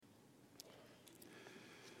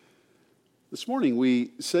This morning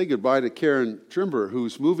we say goodbye to Karen Trimber,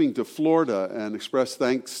 who's moving to Florida, and express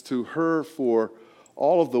thanks to her for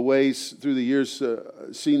all of the ways through the years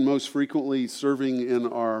seen most frequently serving in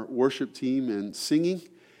our worship team and singing,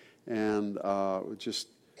 and just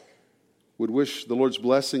would wish the Lord's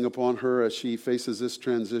blessing upon her as she faces this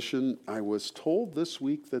transition. I was told this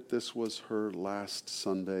week that this was her last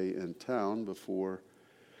Sunday in town before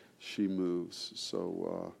she moves,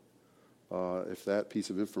 so if that piece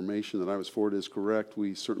of information that I was forwarded is correct,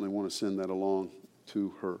 we certainly want to send that along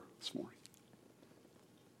to her this morning.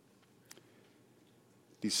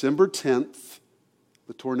 December 10th,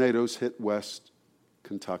 the tornadoes hit West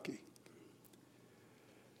Kentucky.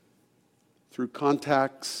 Through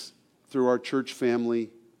contacts, through our church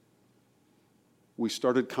family, we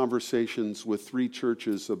started conversations with 3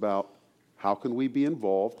 churches about how can we be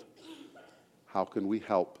involved, how can we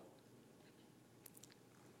help.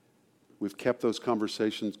 We've kept those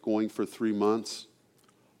conversations going for 3 months,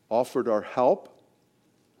 offered our help,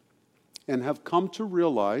 and have come to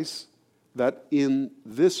realize that in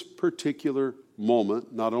this particular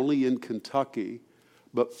moment, not only in Kentucky,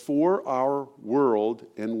 but for our world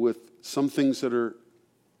and with some things that are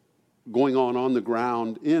going on the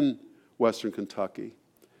ground in Western Kentucky,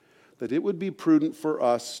 that it would be prudent for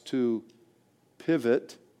us to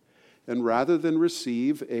pivot and rather than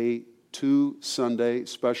receive a 2-Sunday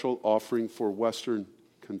special offering for Western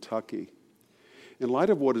Kentucky, in light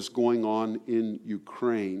of what is going on in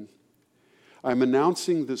Ukraine, I'm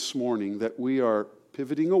announcing this morning that we are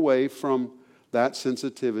pivoting away from that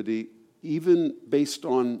sensitivity, even based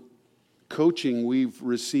on coaching we've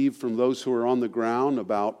received from those who are on the ground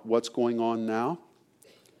about what's going on now.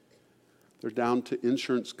 They're down to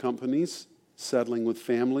insurance companies settling with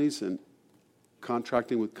families and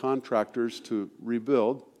contracting with contractors to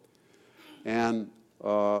rebuild. And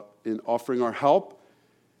in offering our help,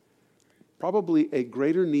 probably a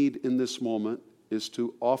greater need in this moment is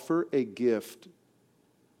to offer a gift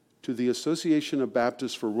to the Association of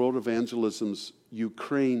Baptists for World Evangelism's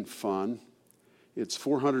Ukraine Fund. It's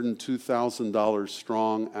 $402,000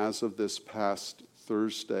 strong as of this past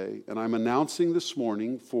Thursday. And I'm announcing this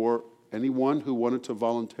morning for anyone who wanted to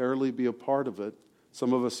voluntarily be a part of it.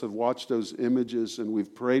 Some of us have watched those images and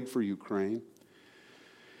we've prayed for Ukraine.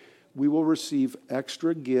 We will receive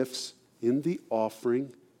extra gifts in the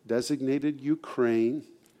offering designated Ukraine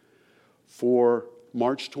for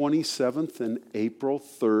March 27th and April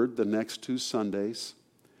 3rd, the next 2 Sundays.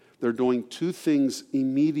 They're doing 2 things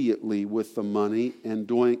immediately with the money and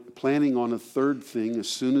planning on a 3rd thing as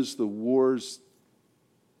soon as the war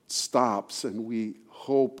stops, and we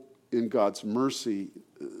hope in God's mercy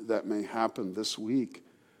that may happen this week.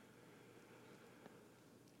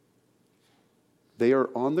 They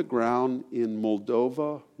are on the ground in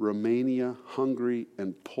Moldova, Romania, Hungary,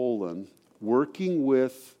 and Poland, working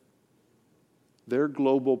with their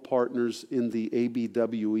global partners in the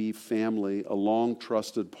ABWE family, a long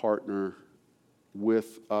trusted partner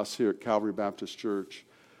with us here at Calvary Baptist Church.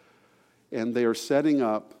 And they are setting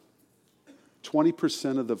up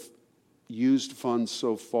 20% of the used funds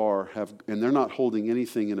so far and they're not holding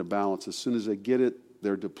anything in a balance. As soon as they get it,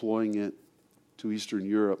 they're deploying it to Eastern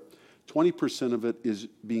Europe. 20% of it is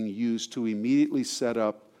being used to immediately set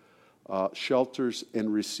up shelters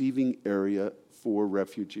and receiving area for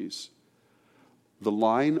refugees. The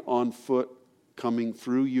line on foot coming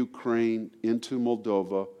through Ukraine into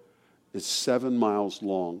Moldova is 7 miles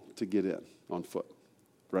long to get in on foot.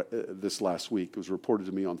 Right, this last week, it was reported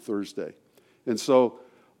to me on Thursday. And so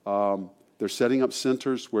they're setting up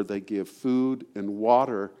centers where they give food and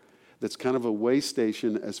water that's kind of a way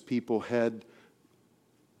station as people head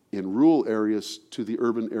in rural areas to the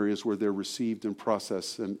urban areas where they're received and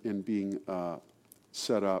processed and being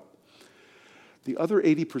set up. The other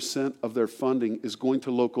 80% of their funding is going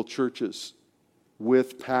to local churches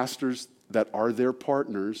with pastors that are their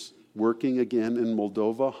partners, working again in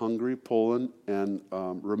Moldova, Hungary, Poland, and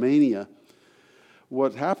Romania.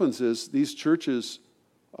 What happens is these churches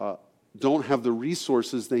don't have the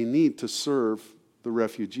resources they need to serve the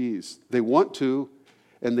refugees. They want to,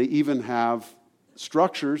 and they even have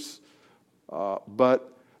structures,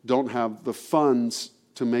 but don't have the funds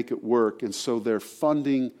to make it work. And so they're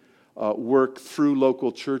funding work through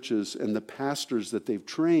local churches and the pastors that they've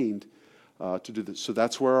trained to do this. So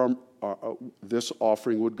that's where this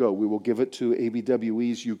offering would go. We will give it to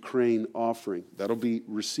ABWE's Ukraine offering. That'll be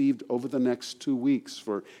received over the next 2 weeks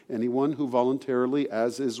for anyone who voluntarily,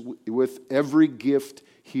 as is with every gift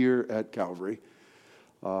here at Calvary.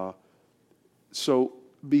 So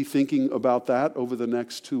be thinking about that over the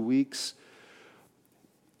next 2 weeks.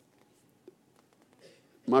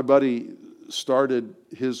 My buddy started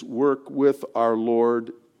his work with our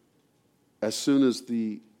Lord as soon as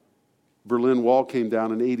the Berlin Wall came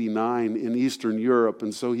down in '89 in Eastern Europe,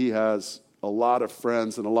 and so he has a lot of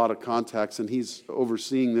friends and a lot of contacts, and he's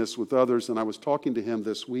overseeing this with others. And I was talking to him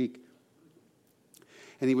this week,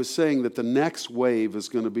 and he was saying that the next wave is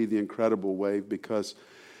going to be the incredible wave, because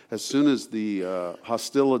as soon as the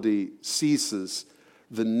hostility ceases,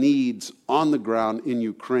 the needs on the ground in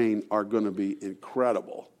Ukraine are going to be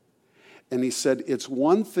incredible. And he said, it's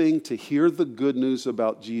one thing to hear the good news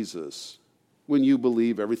about Jesus when you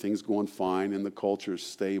believe everything's going fine and the culture's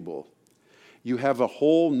stable. You have a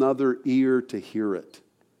whole nother ear to hear it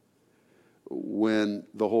when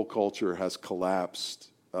the whole culture has collapsed,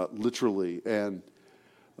 literally and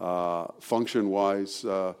function-wise,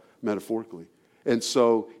 metaphorically. And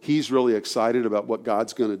so he's really excited about what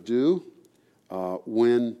God's going to do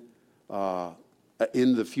when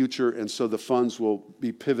in the future. And so the funds will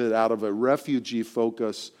be pivoted out of a refugee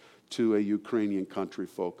focus to a Ukrainian country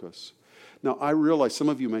focus. Now, I realize some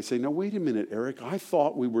of you may say, no, wait a minute, Eric. I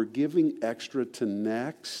thought we were giving extra to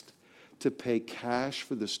Next to pay cash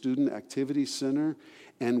for the Student Activity Center,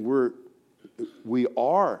 and we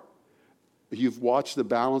are. You've watched the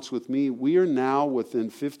balance with me. We are now within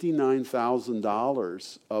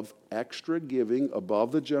 $59,000 of extra giving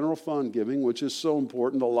above the general fund giving, which is so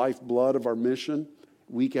important, the lifeblood of our mission,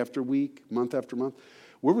 week after week, month after month.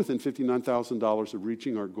 We're within $59,000 of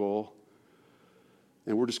reaching our goal.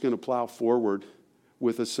 And we're just going to plow forward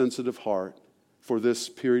with a sensitive heart for this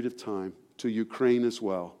period of time to Ukraine as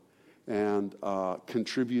well, and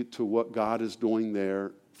contribute to what God is doing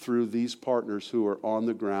there through these partners who are on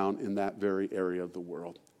the ground in that very area of the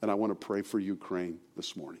world. And I want to pray for Ukraine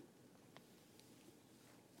this morning.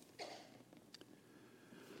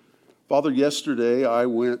 Father, yesterday I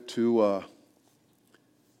went to a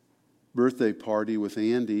birthday party with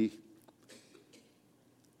Andy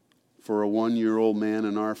for a 1-year-old man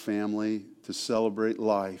in our family to celebrate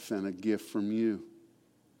life and a gift from you,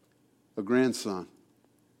 a grandson.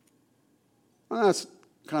 Well, that's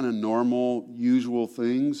kind of normal, usual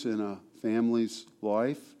things in a family's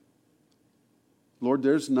life. Lord,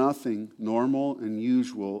 there's nothing normal and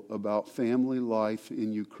usual about family life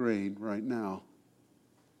in Ukraine right now.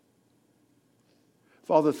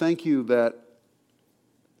 Father, thank you that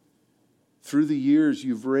through the years,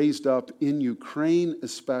 you've raised up in Ukraine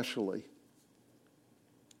especially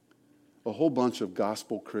a whole bunch of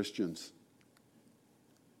gospel Christians.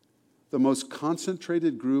 The most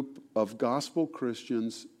concentrated group of gospel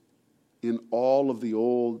Christians in all of the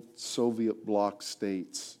old Soviet bloc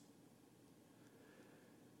states.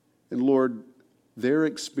 And Lord, their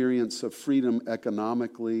experience of freedom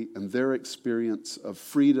economically and their experience of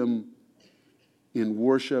freedom in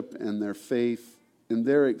worship and their faith, in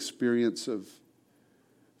their experience of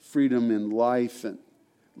freedom in life. And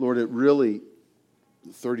Lord, it really,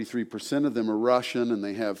 33% of them are Russian, and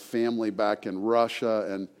they have family back in Russia,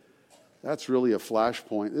 and that's really a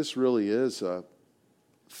flashpoint. This really is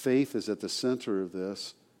faith is at the center of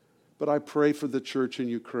this. But I pray for the church in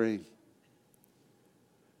Ukraine.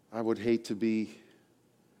 I would hate to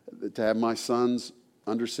have my sons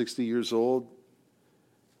under 60 years old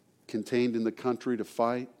contained in the country to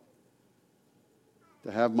fight,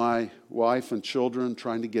 to have my wife and children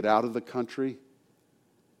trying to get out of the country,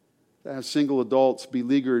 to have single adults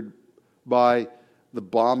beleaguered by the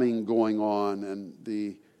bombing going on and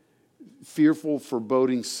the fearful,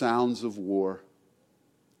 foreboding sounds of war.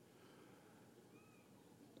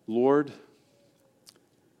 Lord,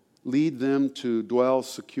 lead them to dwell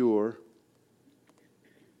secure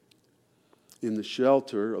in the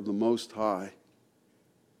shelter of the Most High.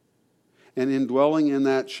 And in dwelling in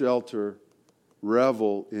that shelter,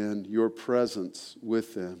 revel in your presence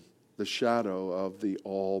with them, the shadow of the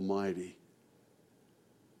Almighty.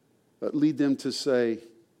 But lead them to say,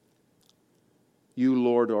 you,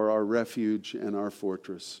 Lord, are our refuge and our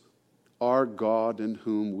fortress, our God in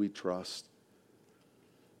whom we trust.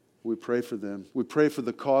 We pray for them. We pray for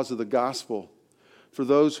the cause of the gospel, for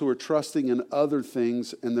those who are trusting in other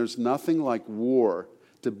things, and there's nothing like war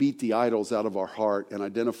to beat the idols out of our heart and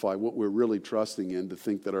identify what we're really trusting in to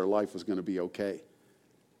think that our life is going to be okay.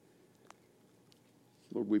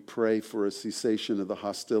 Lord, we pray for a cessation of the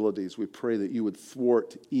hostilities. We pray that you would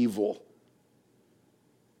thwart evil.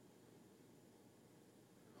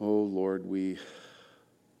 Oh, Lord, we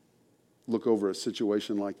look over a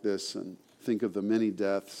situation like this and think of the many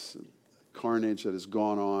deaths and carnage that has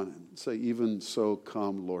gone on and say, even so,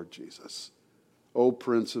 come, Lord Jesus. O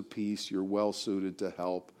Prince of Peace, you're well suited to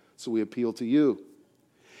help. So we appeal to you.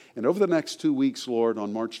 And over the next 2 weeks, Lord,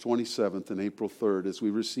 on March 27th and April 3rd, as we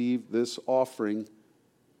receive this offering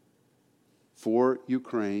for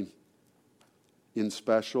Ukraine in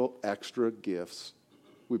special extra gifts.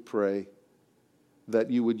 We pray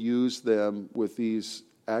that you would use them with these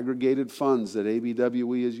aggregated funds that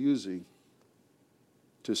ABWE is using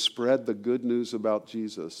to spread the good news about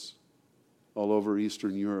Jesus all over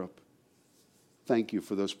Eastern Europe. Thank you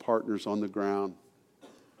for those partners on the ground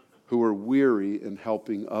who are weary in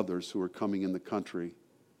helping others who are coming in the country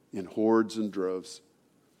in hordes and droves.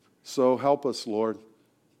 So help us, Lord.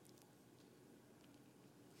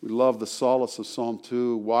 We love the solace of Psalm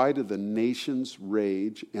 2. Why do the nations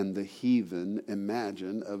rage and the heathen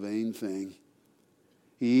imagine a vain thing?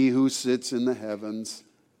 He who sits in the heavens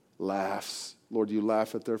laughs. Lord, you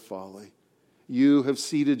laugh at their folly. You have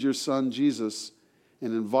seated your Son, Jesus,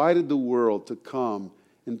 and invited the world to come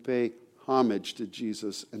and pay homage to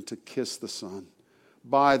Jesus and to kiss the Son.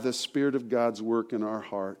 By the Spirit of God's work in our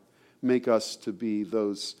heart, make us to be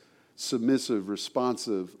those submissive,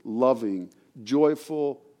 responsive, loving,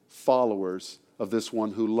 joyful followers of this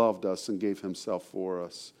one who loved us and gave himself for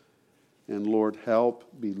us. And Lord, help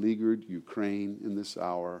beleaguered Ukraine in this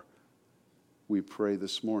hour. We pray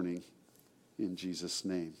this morning in Jesus'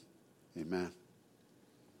 name. Amen.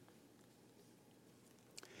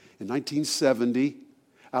 In 1970,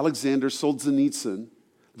 Alexander Solzhenitsyn,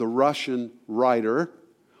 the Russian writer,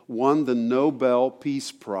 won the Nobel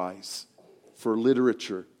Peace Prize for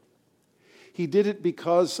literature. He did it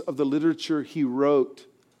because of the literature he wrote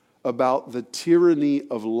about the tyranny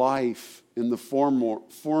of life in the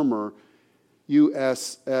former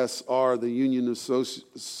USSR, the Union of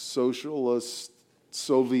Socialist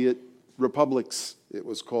Soviet Republics, it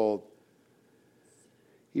was called.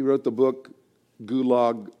 He wrote the book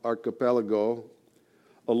Gulag Archipelago,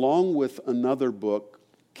 along with another book,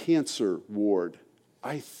 Cancer Ward.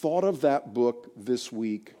 I thought of that book this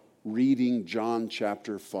week, reading John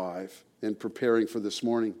chapter 5 and preparing for this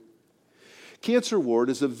morning. Cancer Ward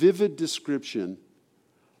is a vivid description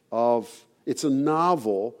of, it's a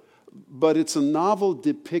novel, but it's a novel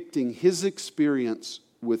depicting his experience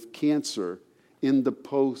with cancer in the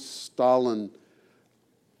post-Stalin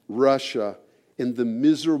Russia and the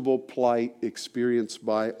miserable plight experienced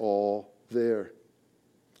by all there.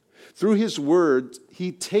 Through his words,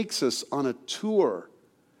 he takes us on a tour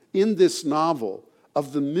in this novel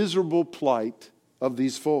of the miserable plight of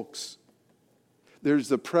these folks. There's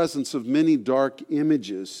the presence of many dark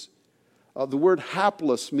images. The word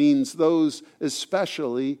hapless means those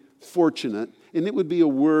especially fortunate, and it would be a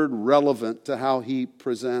word relevant to how he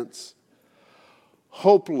presents.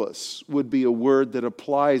 Hopeless would be a word that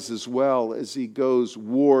applies as well as he goes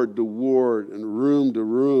ward to ward and room to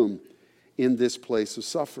room in this place of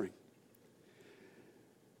suffering.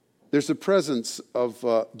 There's a presence of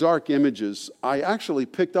dark images. I actually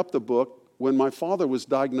picked up the book when my father was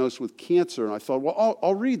diagnosed with cancer, and I thought, well,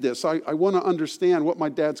 I'll read this. I want to understand what my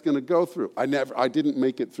dad's going to go through. I didn't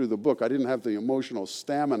make it through the book. I didn't have the emotional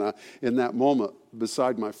stamina in that moment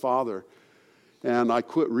beside my father. And I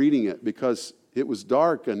quit reading it because it was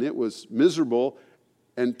dark and it was miserable.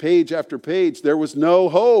 And page after page, there was no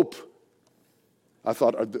hope. I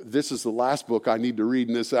thought, this is the last book I need to read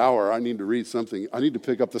in this hour. I need to read something. I need to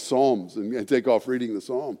pick up the Psalms and take off reading the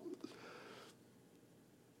Psalm.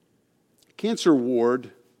 Cancer Ward,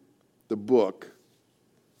 the book,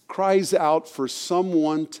 cries out for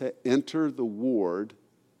someone to enter the ward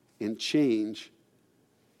and change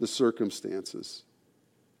the circumstances.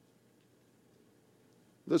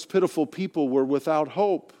 Those pitiful people were without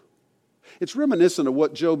hope. It's reminiscent of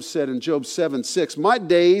what Job said in Job 7:6. My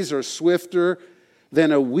days are swifter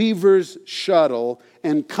than a weaver's shuttle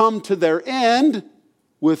and come to their end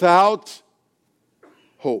without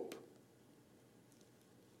hope.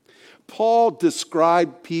 Paul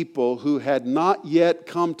described people who had not yet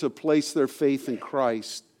come to place their faith in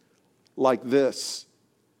Christ like this.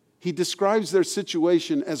 He describes their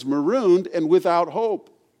situation as marooned and without hope.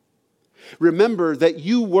 Remember that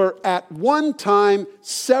you were at one time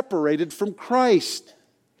separated from Christ,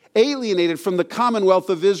 alienated from the commonwealth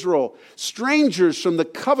of Israel, strangers from the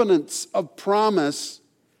covenants of promise,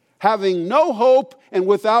 having no hope and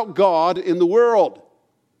without God in the world.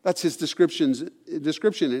 That's his description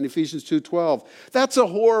in Ephesians 2:12. That's a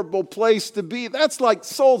horrible place to be. That's like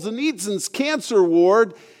Solzhenitsyn's cancer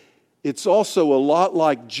ward. It's also a lot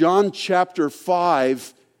like John chapter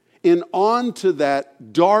 5. And onto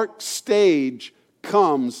that dark stage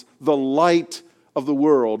comes the light of the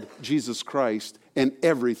world, Jesus Christ, and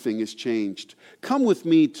everything is changed. Come with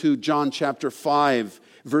me to John chapter 5,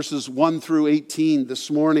 verses 1 through 18 this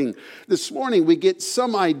morning. This morning we get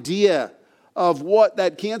some idea of what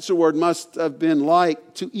that cancer ward must have been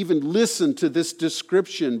like to even listen to this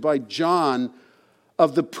description by John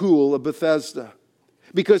of the pool of Bethesda.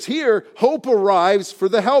 Because here, hope arrives for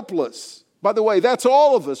the helpless. By the way, that's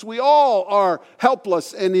all of us. We all are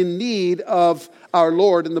helpless and in need of our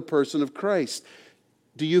Lord in the person of Christ.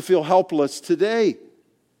 Do you feel helpless today?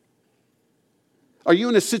 Are you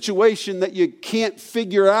in a situation that you can't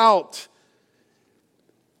figure out?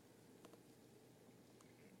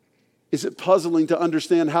 Is it puzzling to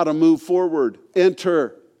understand how to move forward?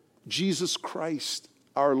 Enter Jesus Christ,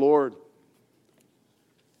 our Lord.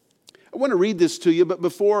 I want to read this to you, but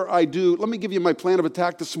before I do, let me give you my plan of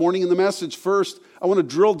attack this morning in the message. First, I want to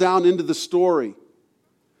drill down into the story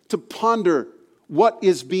to ponder what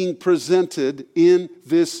is being presented in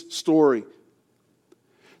this story.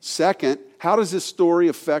 Second, how does this story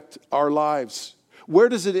affect our lives? Where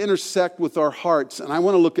does it intersect with our hearts? And I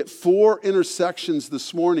want to look at 4 intersections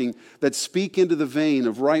this morning that speak into the vein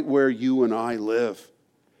of right where you and I live.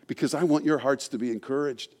 Because I want your hearts to be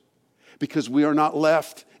encouraged. Because we are not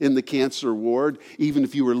left in the cancer ward, even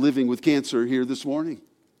if you were living with cancer here this morning.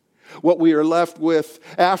 What we are left with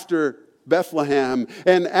after Bethlehem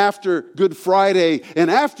and after Good Friday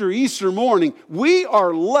and after Easter morning, we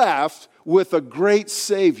are left with a great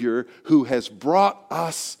Savior who has brought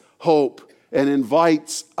us hope and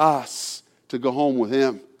invites us to go home with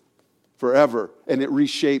Him forever. And it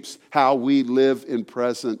reshapes how we live in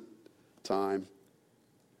present time.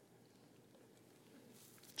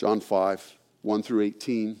 John 5, 1 through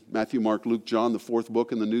 18. Matthew, Mark, Luke, John, the 4th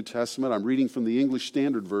book in the New Testament. I'm reading from the English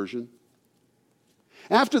Standard Version.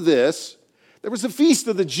 After this, there was a feast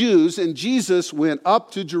of the Jews, and Jesus went up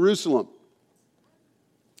to Jerusalem.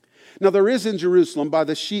 Now there is in Jerusalem by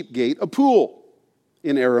the sheep gate a pool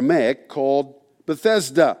in Aramaic called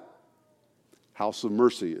Bethesda. House of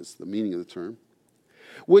mercy is the meaning of the term.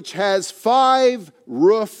 Which has 5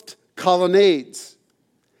 roofed colonnades.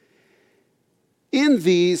 In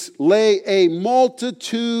these lay a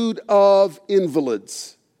multitude of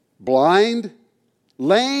invalids, blind,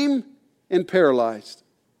 lame, and paralyzed.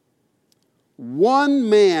 One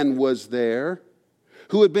man was there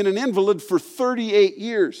who had been an invalid for 38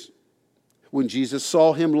 years. When Jesus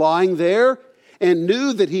saw him lying there and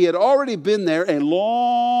knew that he had already been there a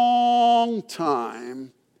long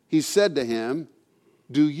time, he said to him,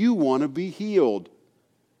 "Do you want to be healed?"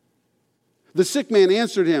 The sick man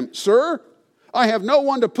answered him, "Sir, I have no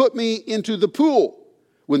one to put me into the pool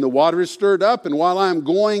when the water is stirred up, and while I am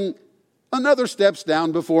going, another steps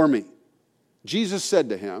down before me." Jesus said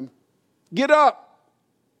to him, "Get up,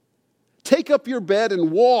 take up your bed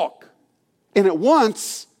and walk." And at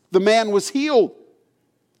once the man was healed,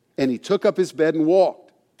 and he took up his bed and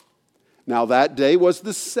walked. Now that day was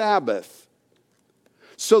the Sabbath.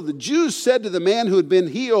 So the Jews said to the man who had been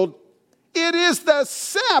healed, "It is the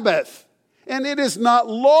Sabbath, and it is not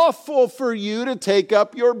lawful for you to take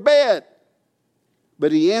up your bed."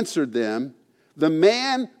 But he answered them, "The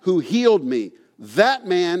man who healed me, that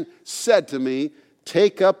man said to me,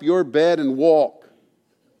 'Take up your bed and walk.'"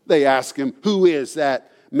 They asked him, "Who is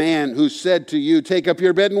that man who said to you, 'Take up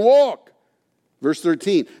your bed and walk'?" Verse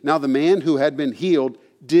 13, now the man who had been healed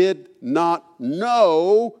did not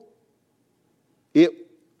know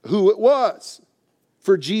who it was,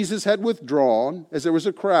 for Jesus had withdrawn, as there was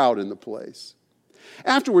a crowd in the place.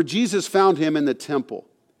 Afterward, Jesus found him in the temple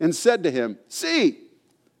and said to him, "See,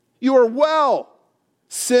 you are well.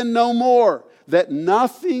 Sin no more, that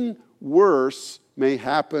nothing worse may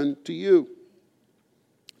happen to you."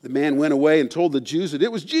 The man went away and told the Jews that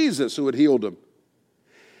it was Jesus who had healed him.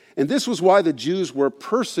 And this was why the Jews were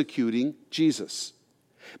persecuting Jesus,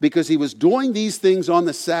 because he was doing these things on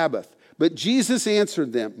the Sabbath. But Jesus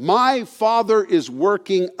answered them, "My Father is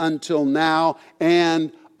working until now,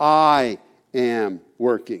 and I am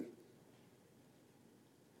working."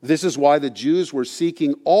 This is why the Jews were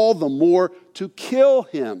seeking all the more to kill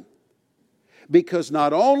him, because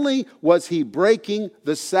not only was he breaking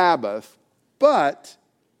the Sabbath, but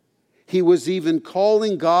he was even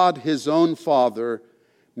calling God his own Father,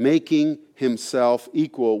 making himself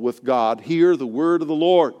equal with God. Hear the word of the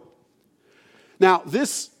Lord. Now,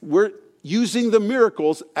 we're using the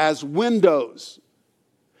miracles as windows.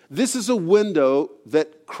 This is a window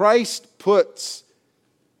that Christ puts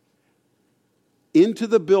into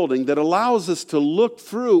the building that allows us to look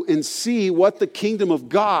through and see what the kingdom of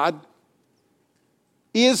God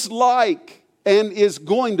is like and is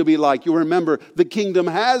going to be like. You remember, the kingdom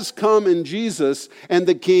has come in Jesus, and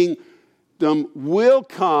the kingdom will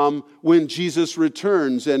come when Jesus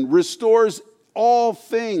returns and restores all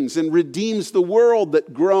things and redeems the world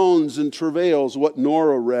that groans and travails, what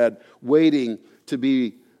Nora read, waiting to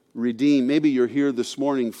be redeemed. Maybe you're here this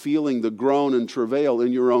morning feeling the groan and travail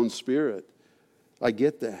in your own spirit. I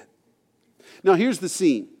get that. Now here's the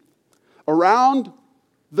scene. Around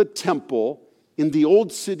the temple in the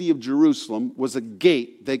old city of Jerusalem was a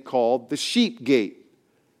gate they called the Sheep Gate.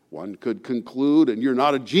 One could conclude, and you're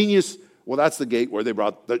not a genius, well, that's the gate where they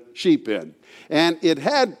brought the sheep in. And it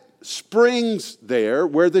had springs there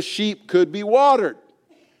where the sheep could be watered.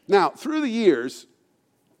 Now, through the years,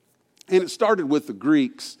 and it started with the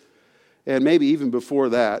Greeks, and maybe even before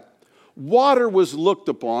that, water was looked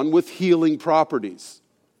upon with healing properties.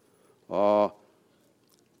 Find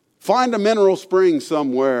a mineral spring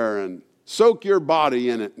somewhere and soak your body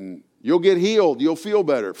in it, and you'll get healed, you'll feel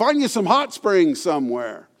better. Find you some hot springs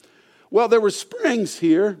somewhere. Well, there were springs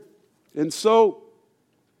here, and so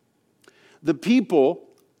the people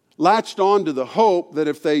latched on to the hope that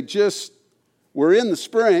if they just were in the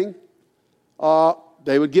spring,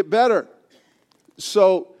 they would get better.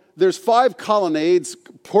 So there's 5 colonnades,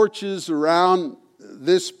 porches around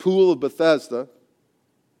this pool of Bethesda,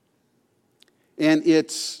 and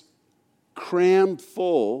it's crammed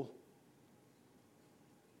full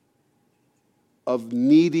of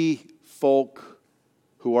needy folk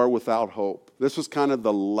who are without hope. This was kind of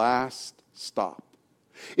the last stop.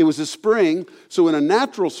 It was a spring, so in a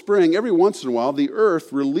natural spring, every once in a while, the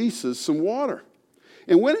earth releases some water.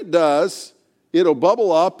 And when it does, it'll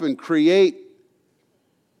bubble up and create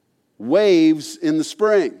waves in the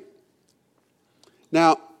spring.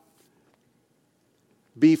 Now,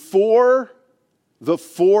 before the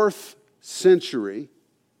 4th century,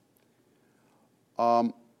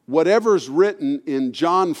 whatever's written in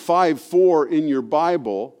John 5:4 in your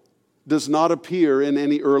Bible does not appear in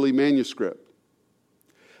any early manuscript.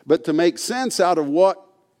 But to make sense out of what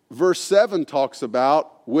verse 7 talks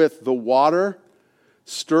about with the water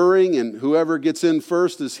stirring and whoever gets in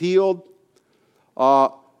first is healed,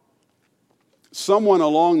 someone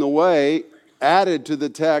along the way added to the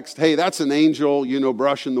text, hey, that's an angel,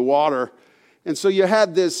 brushing the water. And so you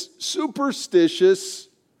had this superstitious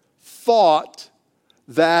thought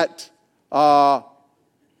that the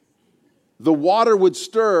water would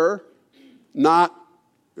stir, not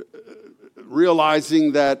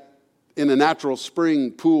realizing that in a natural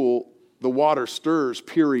spring pool, the water stirs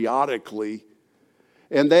periodically.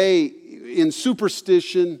 And they, in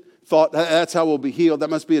superstition, thought that's how we'll be healed. That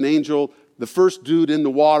must be an angel. The first dude in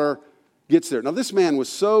the water gets there. Now, this man was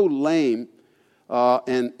so lame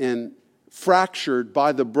and fractured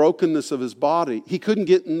by the brokenness of his body, he couldn't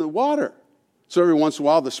get in the water. So every once in a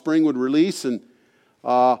while, the spring would release, and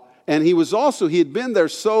he had been there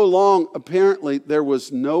so long, apparently there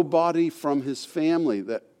was nobody from his family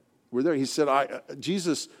that were there. He said,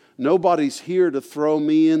 Jesus, nobody's here to throw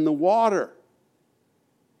me in the water.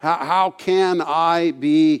 How can I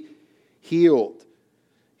be healed?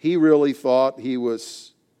 He really thought he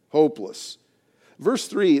was hopeless. Verse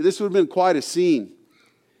 3, this would have been quite a scene.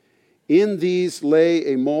 In these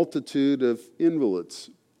lay a multitude of invalids.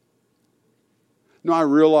 Now, I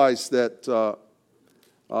realize that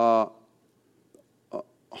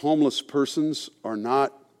homeless persons are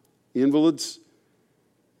not invalids.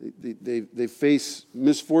 They face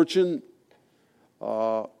misfortune,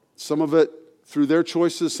 some of it through their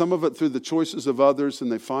choices, some of it through the choices of others,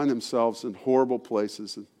 and they find themselves in horrible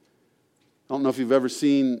places. I don't know if you've ever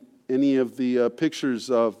seen any of the pictures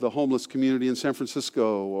of the homeless community in San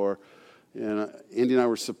Francisco, Andy and I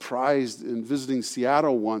were surprised in visiting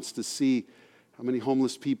Seattle once to see how many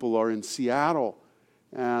homeless people are in Seattle.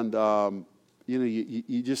 And,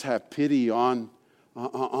 you just have pity on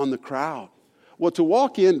the crowd. Well, to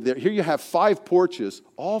walk in there, here you have 5 porches.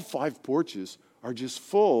 All 5 porches are just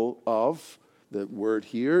full of, the word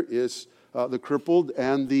here is the crippled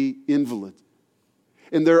and the invalid.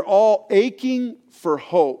 And they're all aching for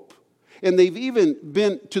hope. And they've even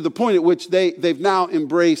been to the point at which they've now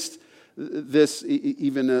embraced this,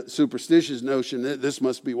 even a superstitious notion that this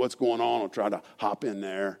must be what's going on. I'll try to hop in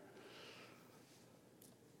there.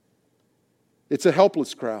 It's a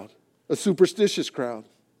helpless crowd, a superstitious crowd.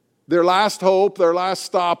 Their last hope, their last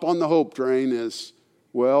stop on the hope train is,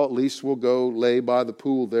 well, at least we'll go lay by the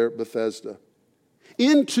pool there at Bethesda.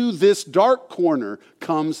 Into this dark corner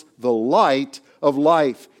comes the light of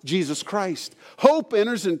life, Jesus Christ. Hope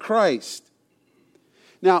enters in Christ.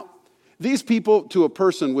 Now, these people to a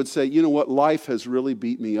person would say, you know what, life has really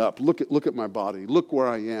beat me up. Look at my body. Look where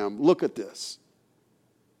I am. Look at this.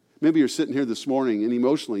 Maybe you're sitting here this morning and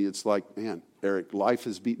emotionally it's like, man, Eric, life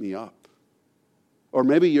has beat me up. Or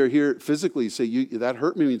maybe you're here physically, you say, that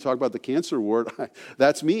hurt me when you talk about the cancer ward.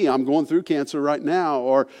 That's me. I'm going through cancer right now.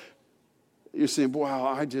 Or you're saying, wow,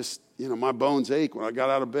 I just, my bones ache when I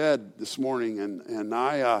got out of bed this morning and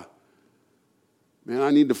I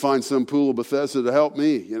need to find some pool of Bethesda to help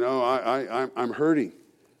me. I'm hurting.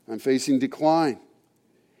 I'm facing decline.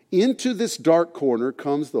 Into this dark corner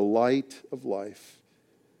comes the light of life.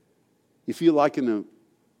 You feel like an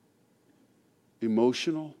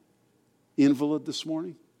emotional invalid this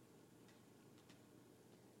morning?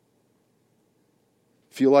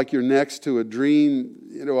 Feel like you're next to a dream,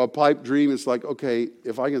 a pipe dream. It's like, okay,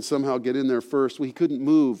 if I can somehow get in there first. Well, he couldn't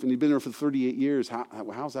move, and he'd been there for 38 years.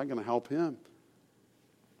 How's that going to help him?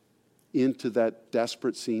 Into that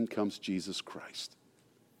desperate scene comes Jesus Christ.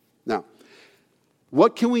 Now,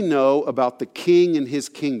 what can we know about the King and his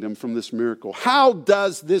kingdom from this miracle? How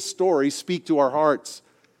does this story speak to our hearts?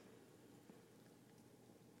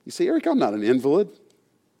 You say, Eric, I'm not an invalid.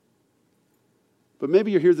 But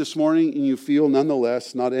maybe you're here this morning and you feel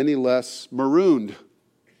nonetheless not any less marooned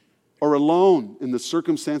or alone in the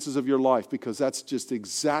circumstances of your life, because that's just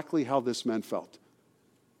exactly how this man felt.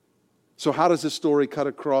 So how does this story cut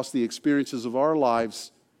across the experiences of our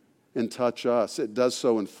lives and touch us? It does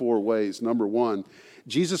so in 4 ways. Number 1,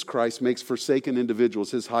 Jesus Christ makes forsaken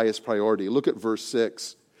individuals his highest priority. Look at verse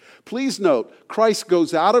 6. Please note, Christ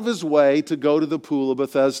goes out of his way to go to the pool of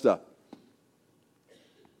Bethesda.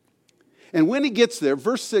 And when he gets there,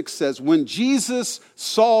 verse 6 says, when Jesus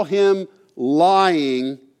saw him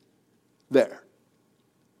lying there.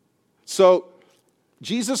 So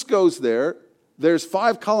Jesus goes there. There's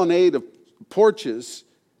 5 colonnade of porches.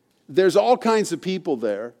 There's all kinds of people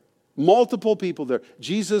there, multiple people there.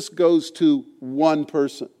 Jesus goes to one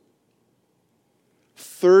person.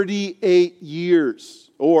 38 years,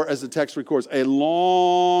 or as the text records, a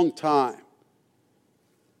long time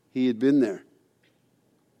he had been there.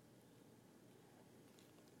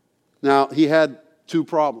 Now, he had 2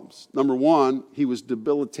 problems. Number 1, he was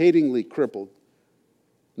debilitatingly crippled.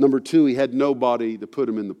 Number 2, he had nobody to put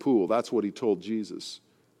him in the pool. That's what he told Jesus.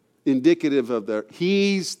 Indicative of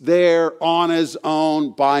he's there on his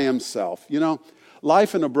own by himself.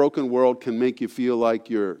 Life in a broken world can make you feel like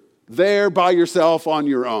you're there by yourself on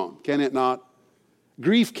your own. Can it not?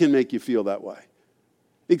 Grief can make you feel that way.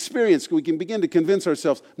 Experience, we can begin to convince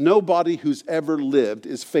ourselves, nobody who's ever lived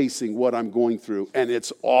is facing what I'm going through, and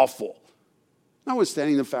it's awful.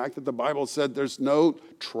 Notwithstanding the fact that the Bible said there's no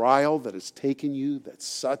trial that has taken you that's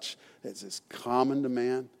such as is common to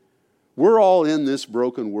man. We're all in this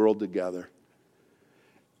broken world together.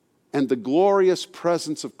 And the glorious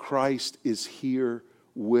presence of Christ is here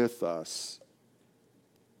with us.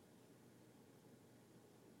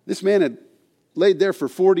 This man had laid there for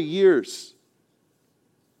 40 years.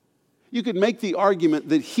 You could make the argument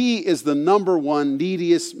that he is the number 1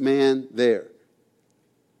 neediest man there.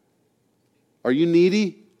 Are you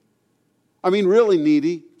needy? I mean, really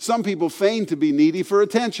needy. Some people feign to be needy for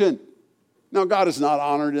attention. Now, God is not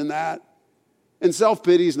honored in that. And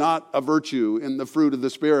self-pity is not a virtue in the fruit of the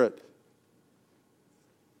Spirit.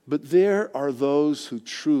 But there are those who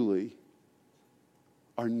truly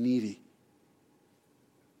are needy.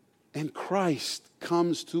 And Christ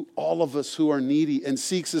comes to all of us who are needy and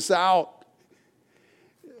seeks us out.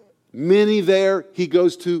 Many there, he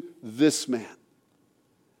goes to this man.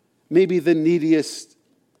 Maybe the neediest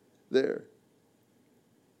there.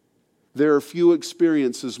 There are few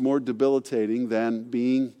experiences more debilitating than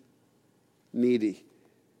being needy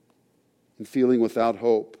and feeling without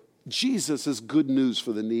hope. Jesus is good news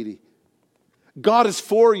for the needy. God is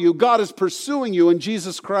for you. God is pursuing you in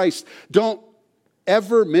Jesus Christ. Don't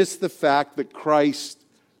ever miss the fact that Christ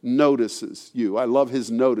notices you. I love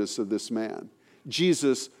his notice of this man.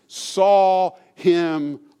 Jesus saw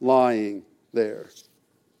him lying there.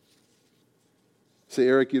 Say,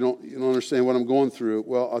 Eric, you don't understand what I'm going through.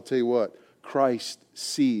 Well, I'll tell you what. Christ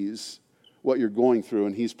sees what you're going through,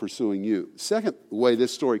 and he's pursuing you. Second way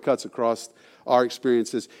this story cuts across our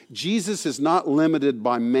experiences, Jesus is not limited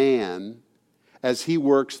by man as he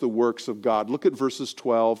works the works of God. Look at verses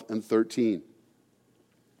 12 and 13.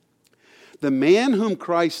 The man whom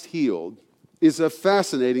Christ healed is a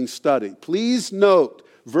fascinating study. Please note,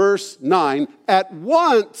 verse 9, at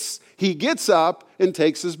once he gets up and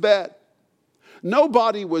takes his bed.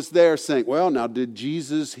 Nobody was there saying, well, now did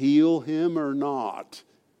Jesus heal him or not?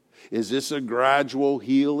 Is this a gradual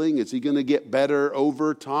healing? Is he going to get better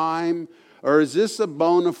over time? Or is this a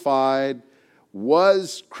bona fide,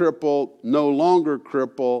 was crippled, no longer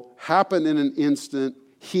crippled, happened in an instant,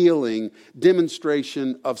 healing,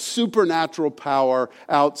 demonstration of supernatural power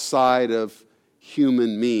outside of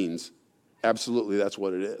human means? Absolutely, that's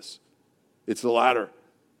what it is. It's the latter.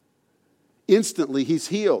 Instantly, he's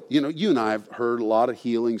healed. You and I have heard a lot of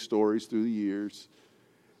healing stories through the years.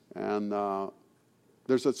 And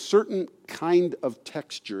there's a certain kind of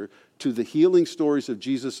texture to the healing stories of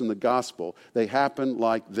Jesus in the gospel. They happen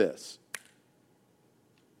like this.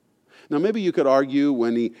 Now, maybe you could argue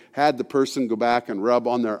when he had the person go back and rub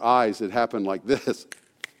on their eyes, it happened like this.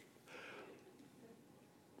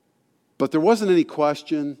 But there wasn't any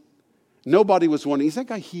question. Nobody was wondering, is that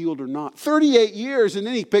guy healed or not? 38 years, and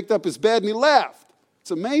then he picked up his bed and he left.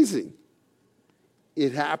 It's amazing.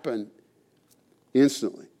 It happened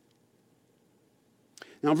instantly.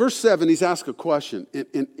 Now, verse 7, he's asked a question,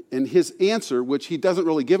 and his answer, which he doesn't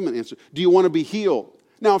really give him an answer, do you want to be healed?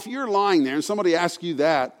 Now, if you're lying there and somebody asks you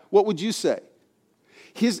that, what would you say?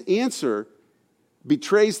 His answer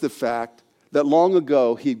betrays the fact that long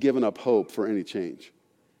ago he'd given up hope for any change.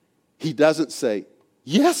 He doesn't say,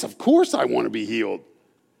 yes, of course I want to be healed.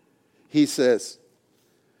 He says,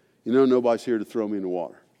 nobody's here to throw me in the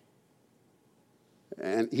water.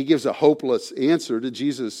 And he gives a hopeless answer to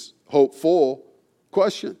Jesus' hopeful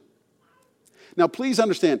question. Now, please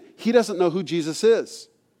understand, he doesn't know who Jesus is.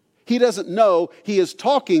 He doesn't know he is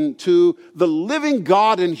talking to the living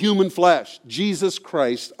God in human flesh, Jesus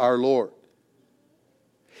Christ our Lord.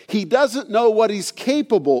 He doesn't know what he's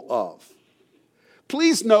capable of.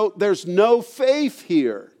 Please note, there's no faith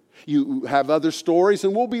here. You have other stories,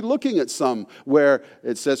 and we'll be looking at some where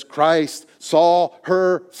it says Christ saw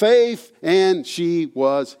her faith and she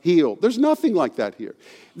was healed. There's nothing like that here.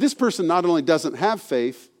 This person not only doesn't have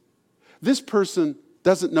faith, this person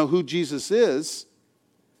doesn't know who Jesus is,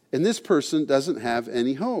 and this person doesn't have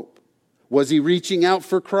any hope. Was he reaching out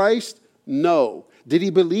for Christ? No. Did he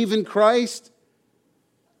believe in Christ?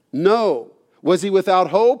 No. Was he without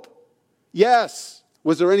hope? Yes.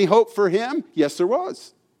 Was there any hope for him? Yes, there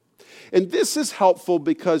was. And this is helpful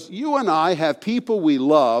because you and I have people we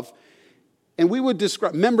love, and we would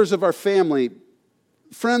describe members of our family,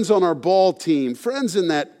 friends on our ball team, friends in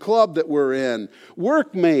that club that we're in,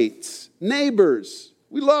 workmates, neighbors.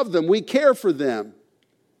 We love them. We care for them.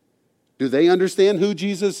 Do they understand who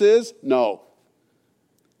Jesus is? No.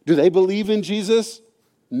 Do they believe in Jesus?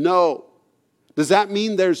 No. Does that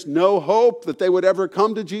mean there's no hope that they would ever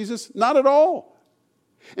come to Jesus? Not at all.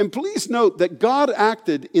 And please note that God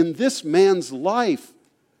acted in this man's life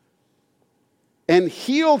and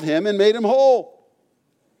healed him and made him whole.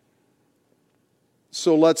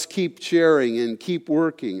 So let's keep sharing and keep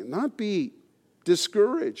working and not be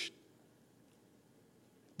discouraged.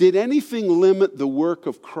 Did anything limit the work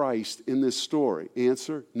of Christ in this story?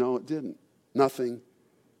 Answer, no, it didn't. Nothing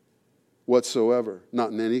whatsoever,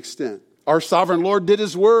 not in any extent. Our sovereign Lord did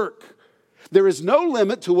his work. There is no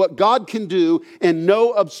limit to what God can do and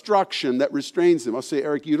no obstruction that restrains him. I'll say,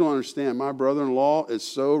 Eric, you don't understand. My brother-in-law is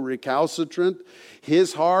so recalcitrant.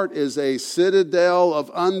 His heart is a citadel of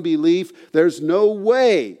unbelief. There's no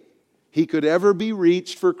way he could ever be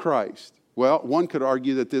reached for Christ. Well, one could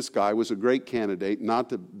argue that this guy was a great candidate not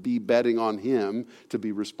to be betting on him to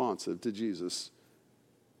be responsive to Jesus.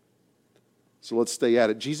 So let's stay at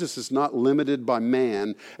it. Jesus is not limited by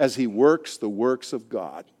man as he works the works of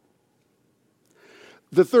God.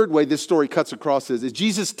 The third way this story cuts across is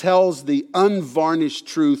Jesus tells the unvarnished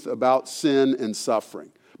truth about sin and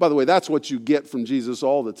suffering. By the way, that's what you get from Jesus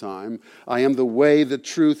all the time. I am the way, the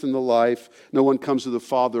truth, and the life. No one comes to the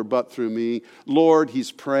Father but through me. Lord,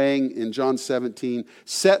 he's praying in John 17,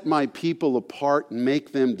 set my people apart and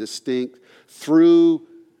make them distinct through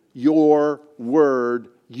your word.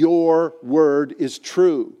 Your word is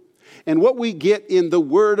true. And what we get in the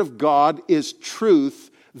word of God is truth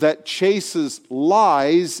that chases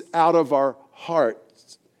lies out of our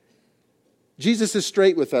hearts. Jesus is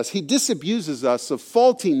straight with us. He disabuses us of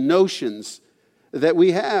faulty notions that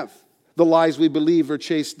we have. The lies we believe are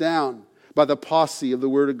chased down by the posse of the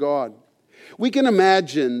Word of God. We can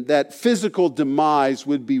imagine that physical demise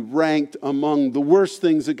would be ranked among the worst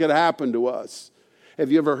things that could happen to us. Have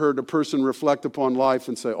you ever heard a person reflect upon life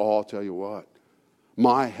and say, oh, I'll tell you what,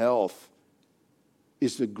 my health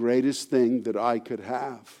is the greatest thing that I could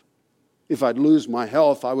have. If I'd lose my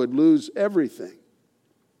health, I would lose everything.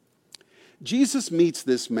 Jesus meets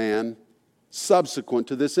this man subsequent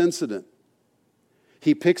to this incident.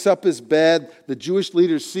 He picks up his bed. The Jewish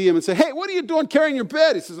leaders see him and say, hey, what are you doing carrying your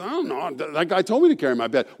bed? He says, I don't know. That guy told me to carry my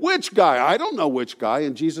bed. Which guy? I don't know which guy.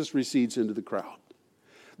 And Jesus recedes into the crowd.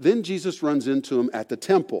 Then Jesus runs into him at the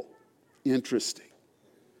temple. Interesting.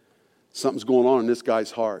 Something's going on in this guy's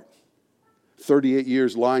heart. 38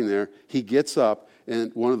 years lying there. He gets up,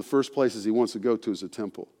 and one of the first places he wants to go to is the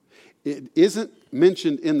temple. It isn't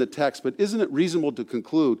mentioned in the text, but isn't it reasonable to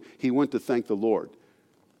conclude he went to thank the Lord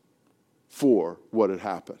for what had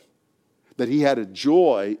happened? That he had a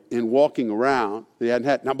joy in walking around that he hadn't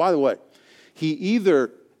had. Now, by the way, he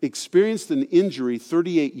either experienced an injury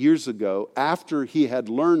 38 years ago after he had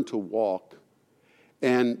learned to walk,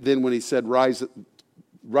 and then when he said, rise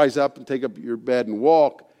up and take up your bed and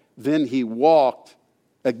walk, then he walked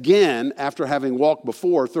again after having walked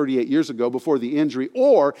before 38 years ago, before the injury,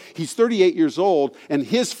 or he's 38 years old and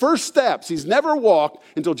his first steps, he's never walked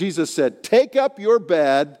until Jesus said, take up your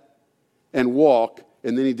bed and walk,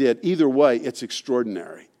 and then he did. Either way, it's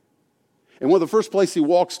extraordinary. And one of the first places he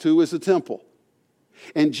walks to is the temple.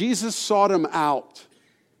 And Jesus sought him out.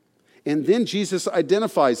 And then Jesus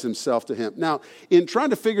identifies himself to him. Now, in trying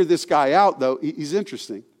to figure this guy out, though, he's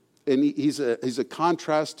interesting. And he's a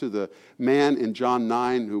contrast to the man in John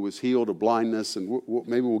 9 who was healed of blindness. And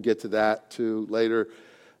maybe we'll get to that too later.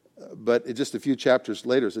 But just a few chapters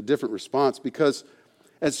later, it's a different response. Because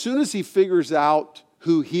as soon as he figures out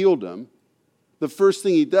who healed him, the first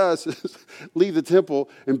thing he does is leave the temple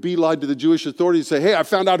and beeline to the Jewish authorities and say, hey, I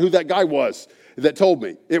found out who that guy was that told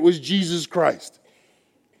me. It was Jesus Christ.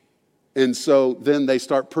 And so then they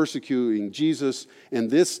start persecuting Jesus. And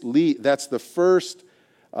that's the first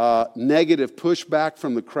negative pushback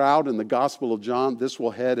from the crowd in the Gospel of John. This will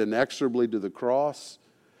head inexorably to the cross.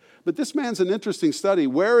 But this man's an interesting study.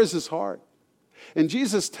 Where is his heart? And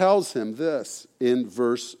Jesus tells him this in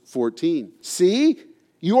verse 14. See,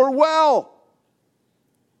 you are well.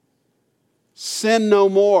 Sin no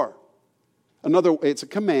more. It's a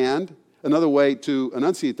command. Another way to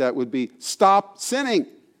enunciate that would be stop sinning,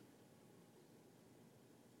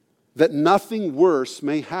 that nothing worse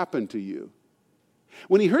may happen to you.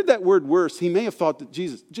 When he heard that word worse, he may have thought that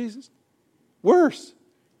Jesus, worse?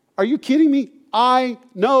 Are you kidding me? I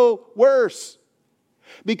know worse.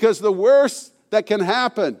 Because the worst that can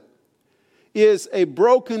happen is a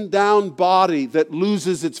broken down body that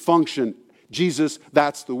loses its function. Jesus,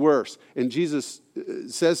 that's the worst. And Jesus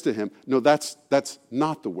says to him, no, that's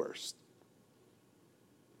not the worst.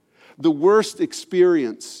 The worst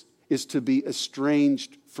experience is to be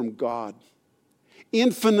estranged from God.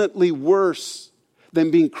 Infinitely worse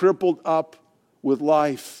than being crippled up with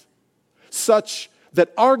life. Such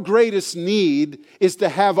that our greatest need is to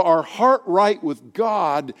have our heart right with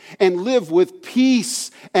God and live with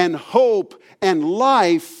peace and hope and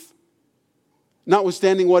life,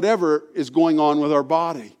 notwithstanding whatever is going on with our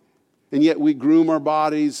body. And yet we groom our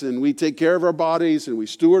bodies and we take care of our bodies and we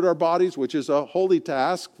steward our bodies, which is a holy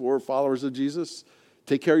task for followers of Jesus.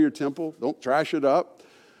 Take care of your temple. Don't trash it up.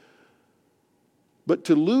 But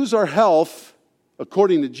to lose our health,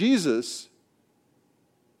 according to Jesus,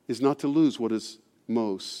 is not to lose what is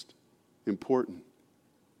most important.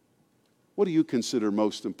 What do you consider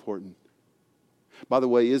most important? By the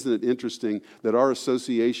way, isn't it interesting that our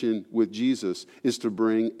association with Jesus is to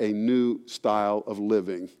bring a new style of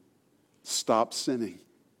living? Stop sinning.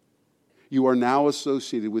 You are now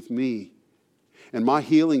associated with me. And my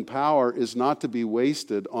healing power is not to be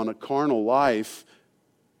wasted on a carnal life,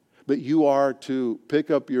 but you are to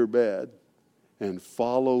pick up your bed and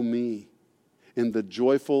follow me in the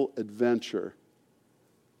joyful adventure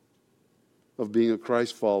of being a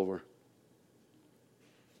Christ follower.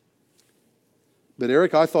 But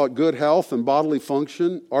Eric, I thought good health and bodily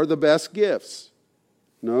function are the best gifts.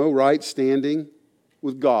 No, right standing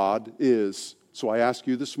with God is. So I ask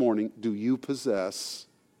you this morning, do you possess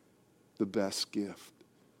the best gift?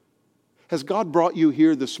 Has God brought you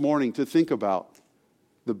here this morning to think about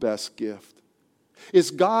the best gift?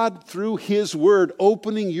 Is God, through His Word,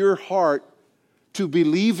 opening your heart to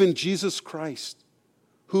believe in Jesus Christ,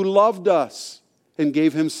 who loved us and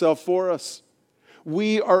gave Himself for us?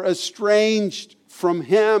 We are estranged from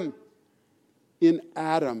Him in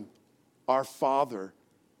Adam, our father,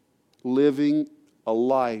 living a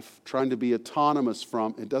life trying to be autonomous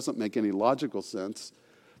from, it doesn't make any logical sense,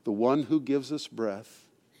 the one who gives us breath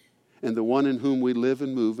and the one in whom we live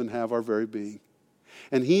and move and have our very being.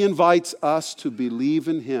 And He invites us to believe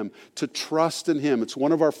in Him, to trust in Him. It's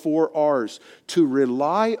one of our 4 R's, to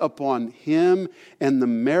rely upon Him and the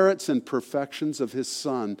merits and perfections of His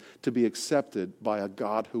Son to be accepted by a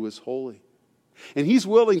God who is holy. And He's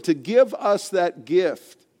willing to give us that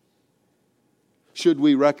gift should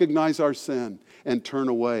we recognize our sin and turn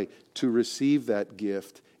away to receive that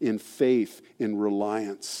gift in faith, in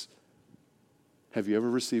reliance. Have you ever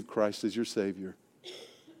received Christ as your Savior?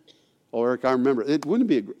 Oh, Eric, I remember. It wouldn't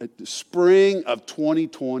be spring of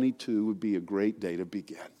 2022 would be a great day to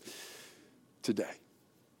begin. Today.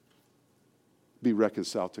 Be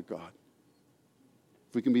reconciled to God.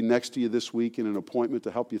 If we can be next to you this week in an appointment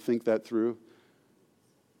to help you think that through.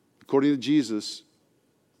 According to Jesus,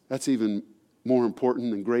 that's even more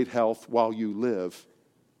important than great health while you live.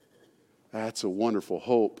 That's a wonderful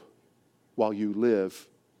hope while you live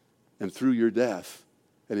and through your death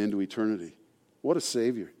and into eternity. What a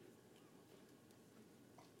Savior.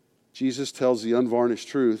 Jesus tells the unvarnished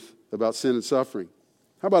truth about sin and suffering.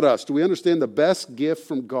 How about us? Do we understand the best gift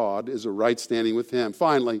from God is a right standing with Him?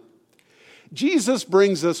 Finally, Jesus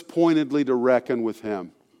brings us pointedly to reckon with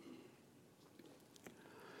Him.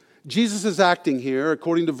 Jesus is acting here,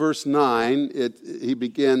 according to verse 9, he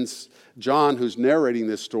begins, John, who's narrating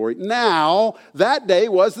this story, now that day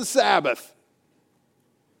was the Sabbath.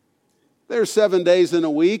 There's 7 days in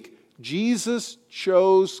a week. Jesus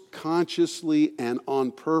chose consciously and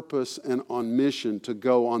on purpose and on mission to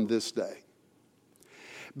go on this day.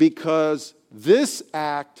 Because this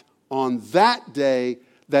act on that day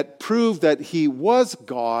that proved that He was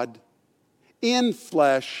God in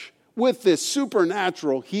flesh with this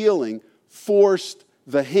supernatural healing forced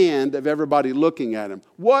the hand of everybody looking at Him.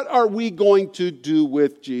 What are we going to do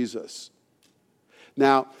with Jesus?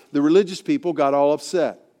 Now, the religious people got all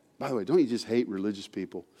upset. By the way, don't you just hate religious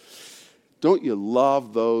people? Don't you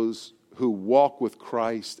love those who walk with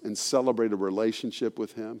Christ and celebrate a relationship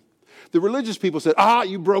with Him? The religious people said,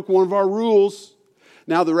 you broke one of our rules.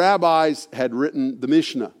 Now, the rabbis had written the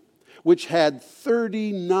Mishnah, which had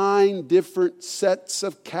 39 different sets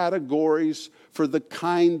of categories for the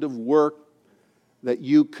kind of work that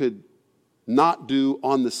you could not do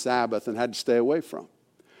on the Sabbath and had to stay away from.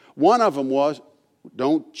 One of them was,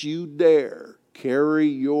 don't you dare carry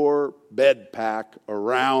your bed pack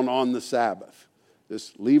around on the Sabbath.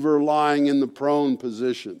 Just leave her lying in the prone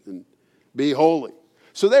position and be holy.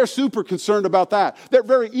 So they're super concerned about that. They're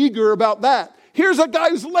very eager about that. Here's a guy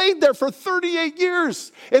who's laid there for 38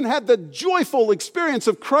 years and had the joyful experience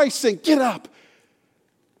of Christ saying, get up,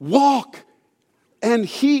 walk. And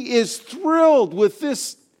he is thrilled with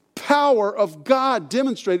this power of God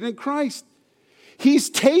demonstrated in Christ.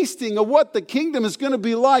 He's tasting of what the kingdom is going to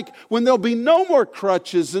be like when there'll be no more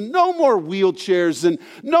crutches and no more wheelchairs and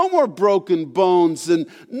no more broken bones and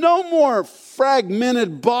no more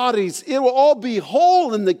fragmented bodies. It will all be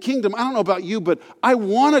whole in the kingdom. I don't know about you, but I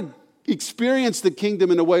want to experience the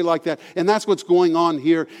kingdom in a way like that. And that's what's going on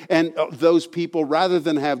here. And those people, rather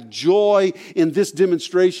than have joy in this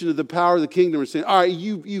demonstration of the power of the kingdom, are saying, all right,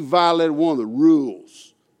 you violated one of the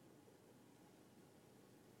rules.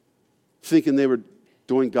 Thinking they were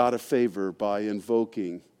doing God a favor by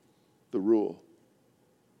invoking the rule.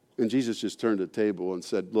 And Jesus just turned the table and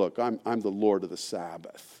said, look, I'm the Lord of the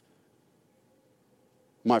Sabbath.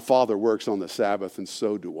 My Father works on the Sabbath, and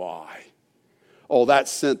so do I. Oh, that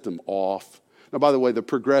sent them off. Now, by the way, the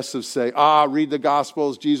progressives say, read the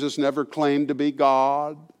Gospels. Jesus never claimed to be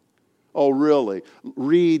God. Oh, really?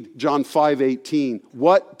 Read John 5:18.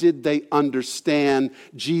 What did they understand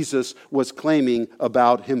Jesus was claiming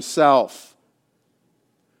about Himself?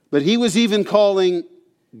 But He was even calling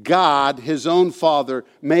God, His own Father,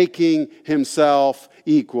 making Himself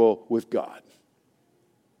equal with God.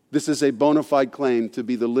 This is a bona fide claim to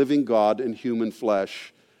be the living God in human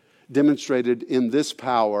flesh, demonstrated in this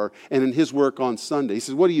power and in His work on Sunday. He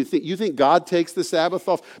says, what do you think? You think God takes the Sabbath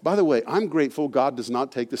off? By the way, I'm grateful God does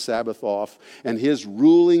not take the Sabbath off, and His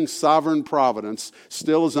ruling sovereign providence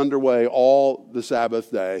still is underway all the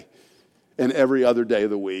Sabbath day and every other day of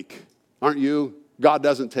the week. Aren't you? God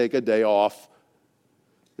doesn't take a day off,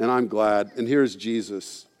 and I'm glad. And here's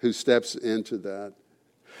Jesus who steps into that.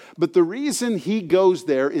 But the reason He goes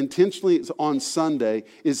there intentionally on Sunday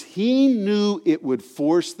is He knew it would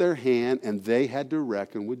force their hand, and they had to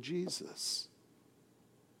reckon with Jesus.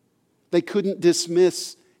 They couldn't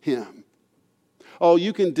dismiss Him. Oh,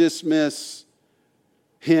 you can dismiss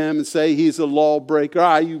Him and say He's a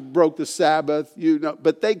lawbreaker. You broke the Sabbath.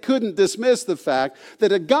 But they couldn't dismiss the fact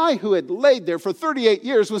that a guy who had laid there for 38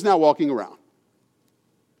 years was now walking around.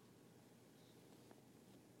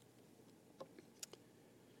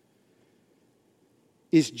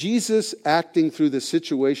 Is Jesus acting through the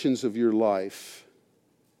situations of your life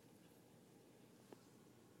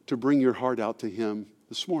to bring your heart out to Him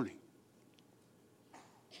this morning?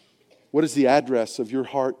 What is the address of your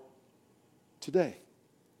heart today?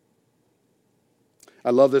 I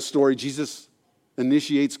love this story. Jesus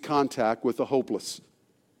initiates contact with the hopeless.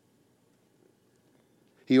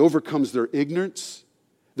 He overcomes their ignorance,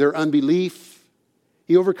 their unbelief.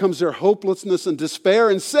 He overcomes their hopelessness and despair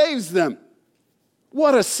and saves them.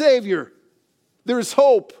 What a Savior. There is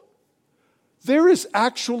hope. There is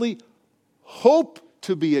actually hope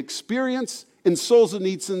to be experienced in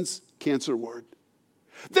Solzhenitsyn's cancer ward.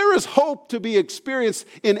 There is hope to be experienced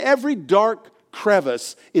in every dark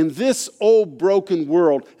crevice in this old broken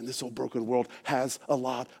world. And this old broken world has a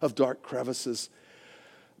lot of dark crevices.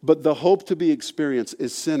 But the hope to be experienced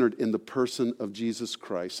is centered in the person of Jesus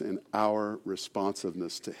Christ and our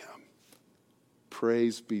responsiveness to Him.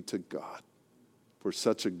 Praise be to God for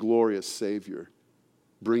such a glorious Savior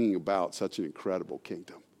bringing about such an incredible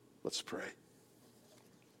kingdom. Let's pray.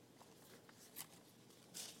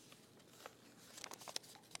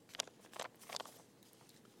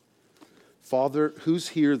 Father, who's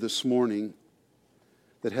here this morning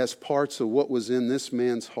that has parts of what was in this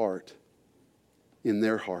man's heart in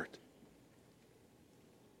their heart?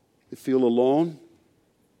 They feel alone.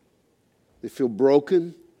 They feel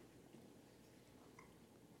broken.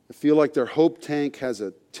 They feel like their hope tank has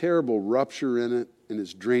a terrible rupture in it and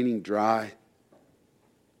is draining dry.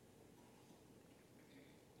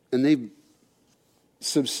 And they've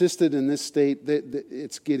subsisted in this state that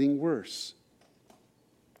it's getting worse.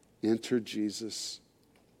 Enter Jesus.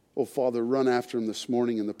 Oh, Father, run after him this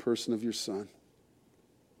morning in the person of your Son.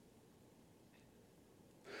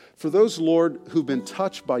 For those, Lord, who've been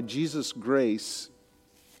touched by Jesus' grace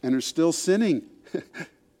and are still sinning,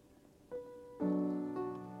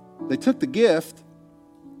 they took the gift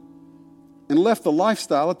and left the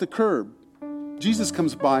lifestyle at the curb. Jesus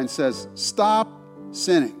comes by and says, stop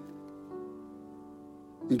sinning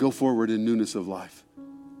and go forward in newness of life.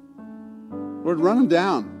 Lord, run them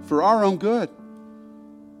down for our own good.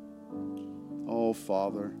 Oh,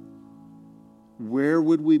 Father, where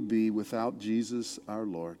would we be without Jesus our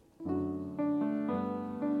Lord?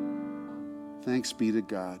 Thanks be to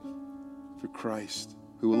God for Christ,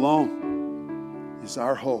 who alone is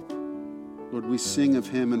our hope. Lord, we sing of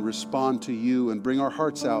him and respond to you and bring our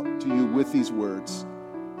hearts out to you with these words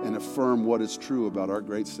and affirm what is true about our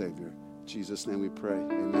great Savior. In Jesus' name we pray.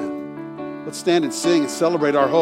 Amen. Let's stand and sing and celebrate our hope.